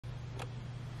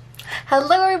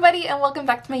Hello everybody and welcome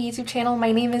back to my YouTube channel.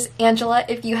 My name is Angela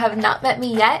if you have not met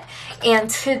me yet, and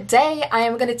today I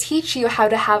am going to teach you how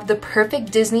to have the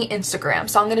perfect Disney Instagram.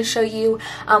 So I'm going to show you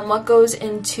what goes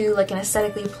into like an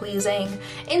aesthetically pleasing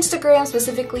Instagram,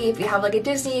 specifically if you have like a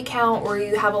Disney account or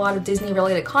you have a lot of Disney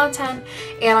related content,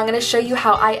 and I'm going to show you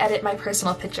how I edit my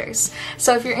personal pictures.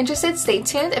 So if you're interested, stay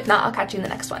tuned. If not, I'll catch you in the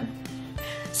next one.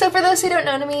 So for those who don't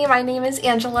know me, my name is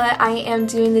Angela. I am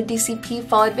doing the DCP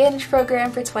Fall Advantage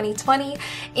program for 2020,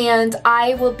 and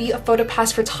I will be a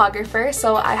PhotoPass photographer.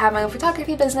 So I have my own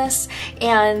photography business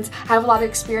and I have a lot of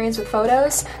experience with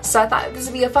photos, so I thought this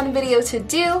would be a fun video to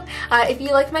do. If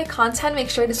you like my content, make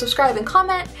sure to subscribe and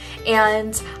comment,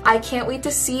 and I can't wait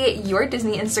to see your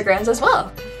Disney Instagrams as well.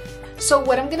 So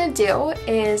what I'm gonna do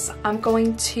is I'm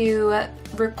going to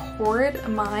record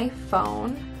my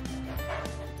phone.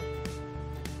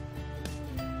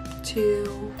 2,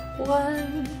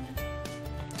 1.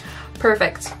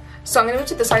 Perfect. So I'm going to move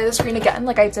to this side of the screen again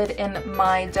like I did in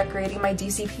my decorating my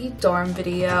DCP dorm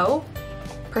video.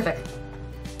 Perfect.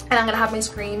 And I'm going to have my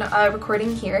screen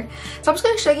recording here. So I'm just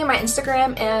going to show you my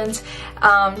Instagram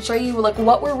and show you like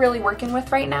what we're really working with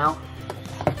right now.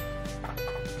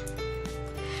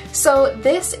 So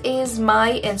this is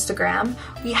my Instagram.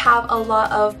 We have a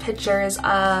lot of pictures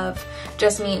of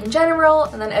just me in general,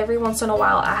 and then every once in a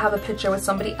while I have a picture with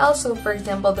somebody else. So for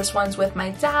example, this one's with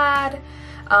my dad,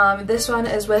 this one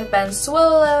is with Ben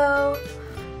Swolo,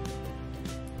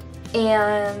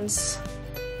 and this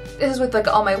is with like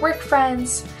all my work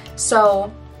friends.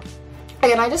 So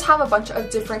again, I just have a bunch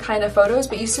of different kind of photos,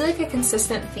 but you see like a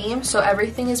consistent theme, so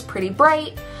everything is pretty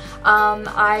bright.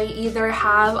 I either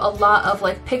have a lot of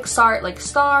like Pixar like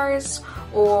stars,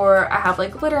 or I have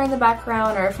like glitter in the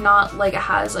background, or if not, like it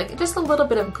has like just a little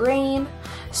bit of grain.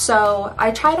 So I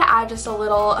try to add just a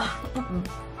little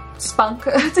spunk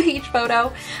to each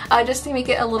photo, just to make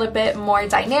it a little bit more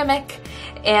dynamic.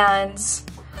 And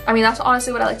I mean, that's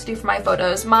honestly what I like to do for my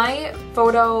photos. My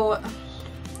photo,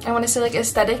 I want to say like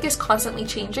aesthetic is constantly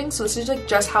changing, so this is like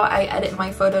just how I edit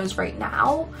my photos right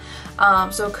now.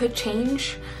 So it could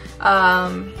change.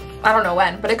 I don't know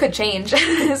when, but it could change.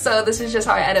 So this is just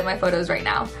how I edit my photos right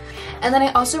now. And then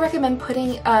I also recommend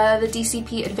putting the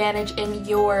DCP Advantage in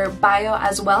your bio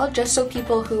as well, just so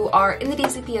people who are in the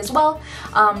DCP as well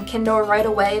can know right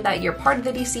away that you're part of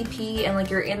the DCP and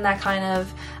like you're in that kind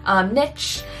of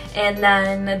niche, and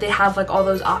then they have like all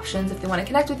those options if they want to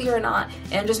connect with you or not,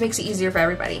 and it just makes it easier for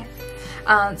everybody.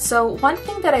 So one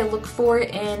thing that I look for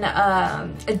in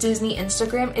a Disney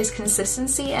Instagram is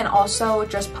consistency and also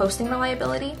just posting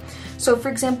reliability. So for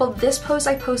example, this post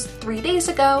I posted 3 days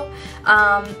ago.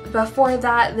 Before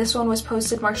that, this one was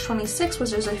posted March 26th,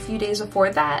 which was a few days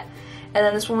before that. And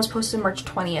then this one was posted March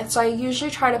 20th. So I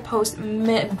usually try to post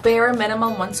bare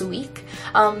minimum once a week.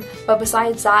 But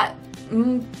besides that,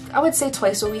 I would say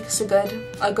twice a week is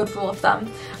a good rule of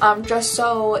thumb. Just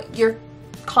so you're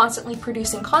constantly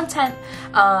producing content,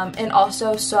 and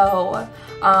also so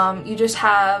you just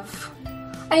have,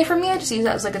 I mean, for me, I just use it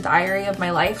as like a diary of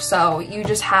my life, so you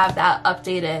just have that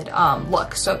updated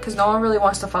look. So because no one really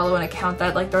wants to follow an account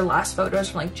that like their last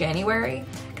photos from like January,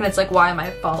 and it's like, why am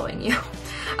I following you?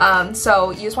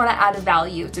 So you just want to add a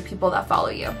value to people that follow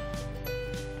you.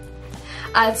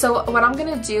 So what I'm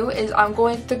going to do is I'm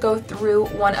going to go through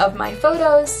one of my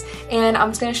photos, and I'm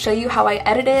just going to show you how I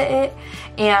edited it,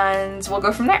 and we'll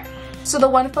go from there. So the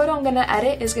one photo I'm going to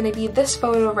edit is going to be this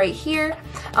photo right here.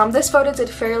 This photo did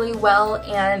fairly well,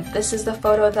 and this is the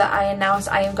photo that I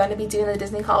announced I am going to be doing the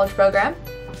Disney College program.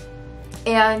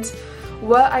 And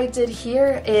what I did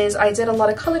here is I did a lot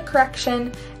of color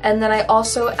correction, and then I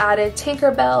also added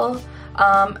Tinkerbell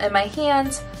in my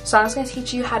hand. So I'm just going to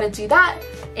teach you how to do that,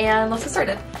 and let's get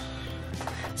started.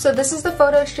 So this is the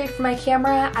photo straight from my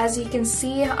camera. As you can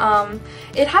see,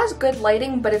 it has good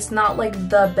lighting, but it's not like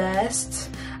the best.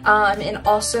 And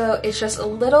also it's just a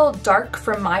little dark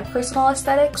for my personal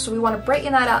aesthetic, so we want to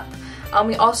brighten that up.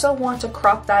 We also want to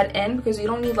crop that in because you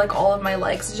don't need like all of my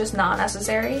legs, it's just not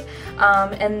necessary.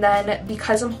 And then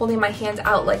because I'm holding my hand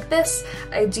out like this,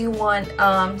 I do want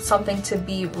something to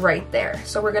be right there.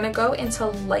 So we're gonna go into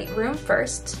Lightroom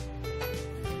first.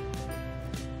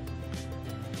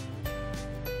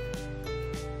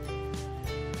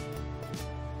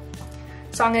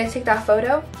 So I'm gonna take that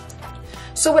photo.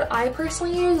 So what I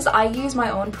personally use is I use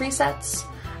my own presets.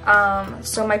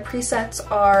 So my presets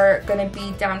are gonna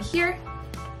be down here.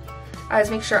 I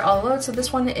just make sure I'll load. So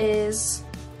this one is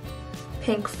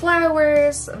Pink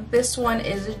Flowers, this one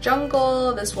is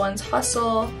Jungle, this one's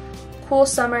Hustle, Cool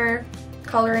Summer,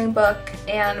 Coloring Book,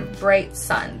 and Bright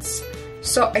Suns.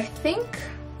 So I think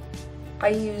I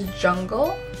use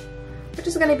Jungle, which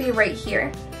is gonna be right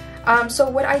here. So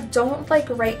what I don't like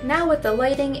right now with the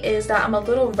lighting is that I'm a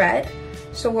little red.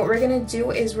 So what we're gonna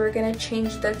do is we're gonna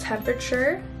change the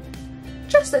temperature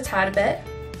just a tad bit.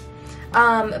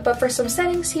 But for some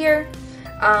settings here,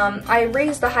 I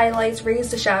raised the highlights,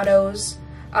 raised the shadows.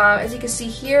 As you can see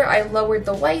here, I lowered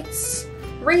the whites,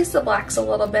 raised the blacks a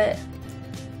little bit.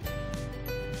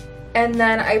 And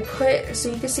then I put, so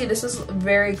you can see this is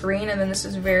very green and then this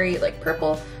is very like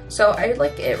purple. So I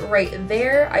like it right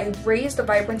there. I raised the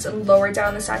vibrance and lowered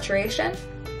down the saturation.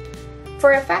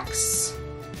 For effects,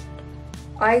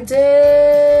 I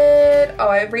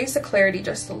raised the clarity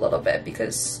just a little bit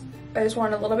because I just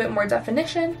wanted a little bit more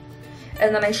definition.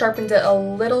 And then I sharpened it a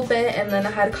little bit, and then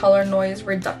I had color noise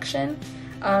reduction.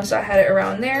 So I had it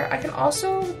around there. I can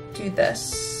also do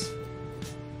this.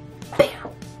 Bam!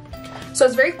 So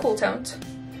it's very cool toned,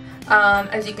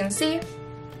 as you can see.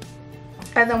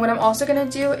 And then what I'm also gonna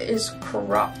do is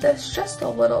crop this just a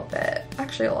little bit.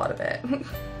 Actually, a lot of it.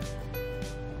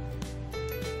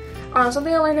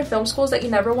 Something I learned in film school is that you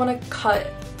never want to cut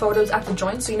photos at the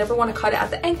joints. So you never want to cut it at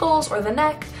the ankles or the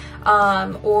neck,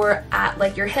 or at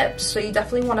like your hips. So you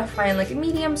definitely want to find like a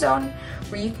medium zone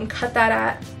where you can cut that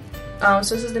at.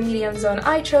 So this is the medium zone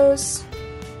I chose.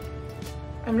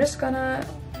 I'm just gonna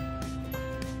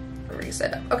erase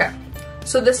it. Okay,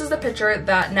 so this is the picture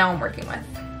that now I'm working with.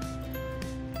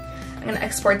 I'm gonna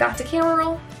export that to camera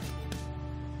roll.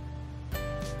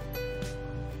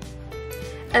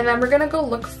 And then we're gonna go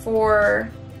look for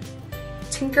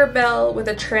Tinkerbell with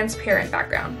a transparent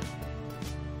background.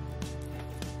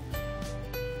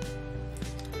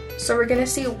 So we're gonna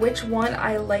see which one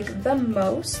I like the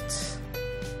most.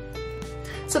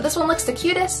 So this one looks the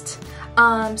cutest.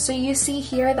 So you see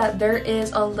here that there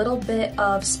is a little bit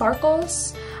of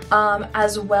sparkles,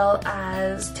 as well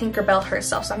as Tinkerbell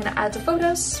herself. So I'm gonna add to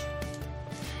photos.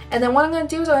 And then what I'm gonna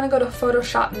do is I'm gonna go to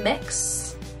Photoshop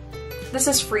Mix. This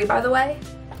is free, by the way.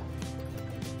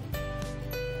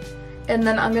 And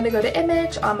then I'm gonna go to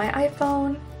Image on my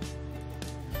iPhone.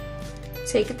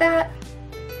 Take that.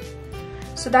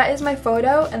 So that is my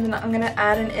photo, and then I'm gonna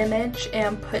add an image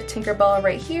and put Tinkerbell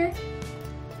right here.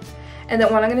 And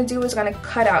then what I'm gonna do is I'm gonna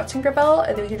cut out Tinkerbell,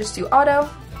 and then we can just do auto.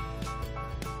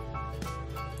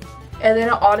 And then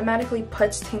it automatically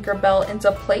puts Tinkerbell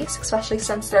into place, especially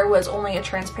since there was only a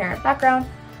transparent background.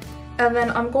 And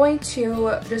then I'm going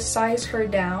to just size her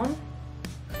down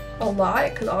a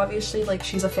lot, because obviously like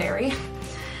she's a fairy.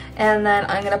 And then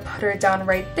I'm gonna put her down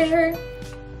right there.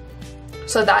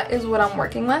 So that is what I'm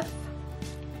working with.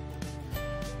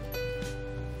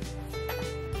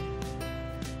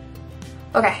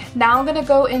 Okay, now I'm gonna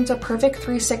go into Perfect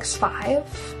 365.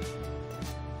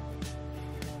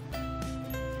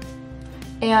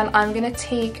 And I'm gonna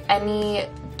take any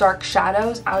dark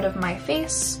shadows out of my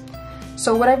face.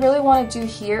 So what I really wanna do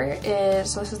here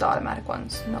is, so this is the automatic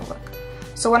ones, no look.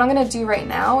 So what I'm gonna do right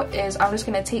now is I'm just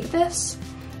gonna take this,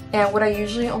 and what I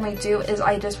usually only do is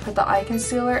I just put the eye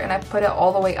concealer and I put it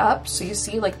all the way up, so you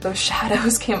see like those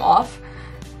shadows came off.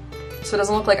 So it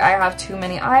doesn't look like I have too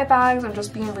many eye bags. I'm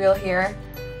just being real here.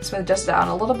 Smooth just down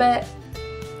a little bit.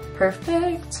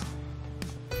 Perfect.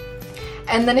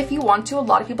 And then if you want to, a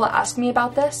lot of people ask me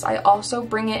about this, I also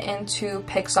bring it into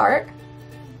PixArt.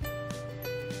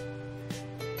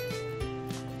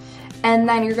 And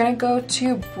then you're gonna go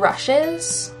to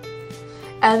brushes.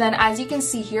 And then as you can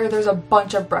see here, there's a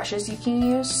bunch of brushes you can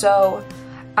use. So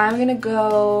I'm gonna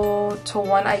go to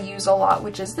one I use a lot,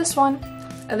 which is this one.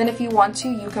 And then if you want to,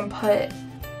 you can put,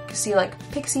 see like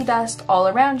pixie dust all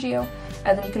around you.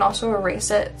 And then you can also erase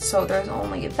it, so there's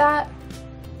only that.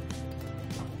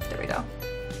 There we go.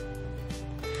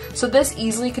 So this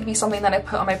easily could be something that I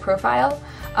put on my profile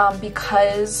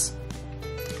because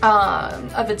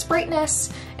of its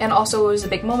brightness, and also it was a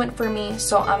big moment for me,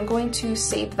 so I'm going to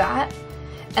save that.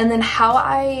 And then how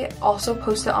I also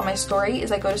post it on my story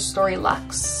is I go to Story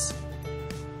Lux.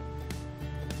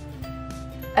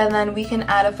 And then we can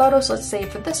add a photo, so let's say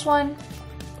for this one,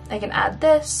 I can add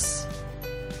this.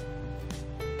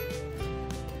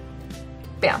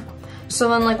 Bam. So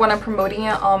then like when I'm promoting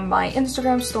it on my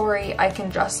Instagram story, I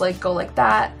can just like go like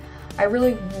that. I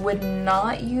really would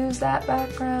not use that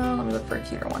background. Let me look for a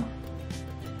cuter one.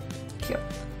 Cute.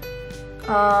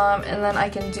 And then I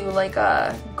can do like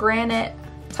a granite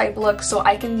type look, so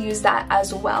I can use that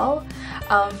as well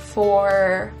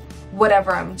for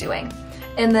whatever I'm doing.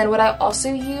 And then what I also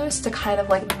use to kind of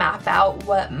like map out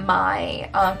what my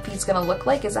feed's gonna look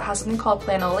like is it has something called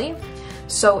Planoly.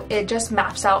 So it just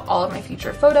maps out all of my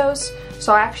future photos.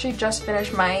 So I actually just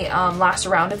finished my last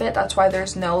round of it. That's why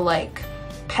there's no like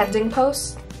pending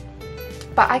posts.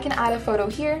 But I can add a photo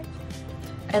here,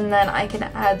 and then I can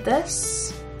add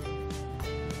this.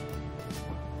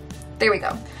 There we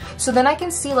go. So then I can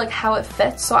see like how it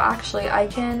fits. So actually I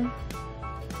can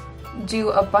do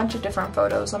a bunch of different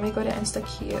photos. Let me go to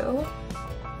InstaQ.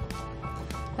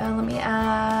 And let me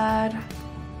add,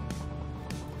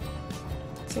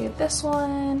 say this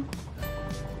one,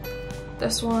 and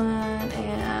this one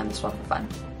for fun.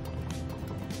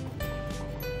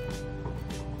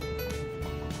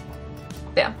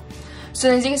 Bam. So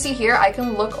as you can see here, I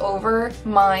can look over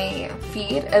my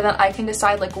feed and then I can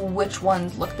decide like which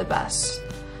ones look the best.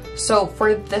 So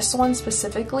for this one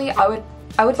specifically, I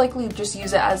would likely just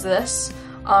use it as this,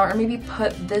 or maybe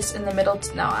put this in the middle.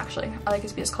 No, actually, I like it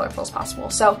to be as colorful as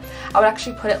possible. So I would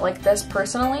actually put it like this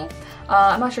personally.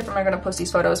 I'm not sure if I'm ever gonna post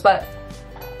these photos, but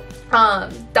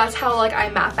that's how like I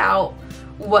map out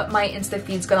what my Insta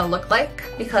feed's gonna look like,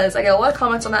 because I get a lot of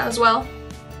comments on that as well.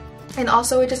 And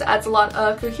also it just adds a lot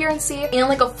of coherency and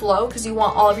like a flow, because you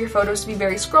want all of your photos to be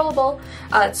very scrollable,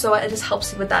 so it just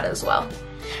helps you with that as well.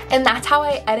 And that's how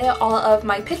I edit all of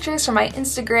my pictures for my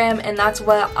Instagram, and that's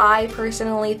what I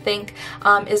personally think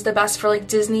is the best for like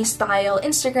Disney style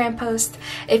Instagram posts.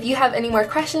 If you have any more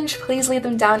questions, please leave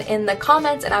them down in the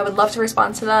comments and I would love to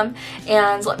respond to them,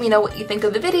 and let me know what you think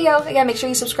of the video. Again, make sure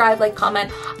you subscribe, like,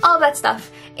 comment, all that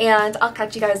stuff, and I'll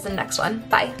catch you guys in the next one.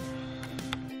 Bye!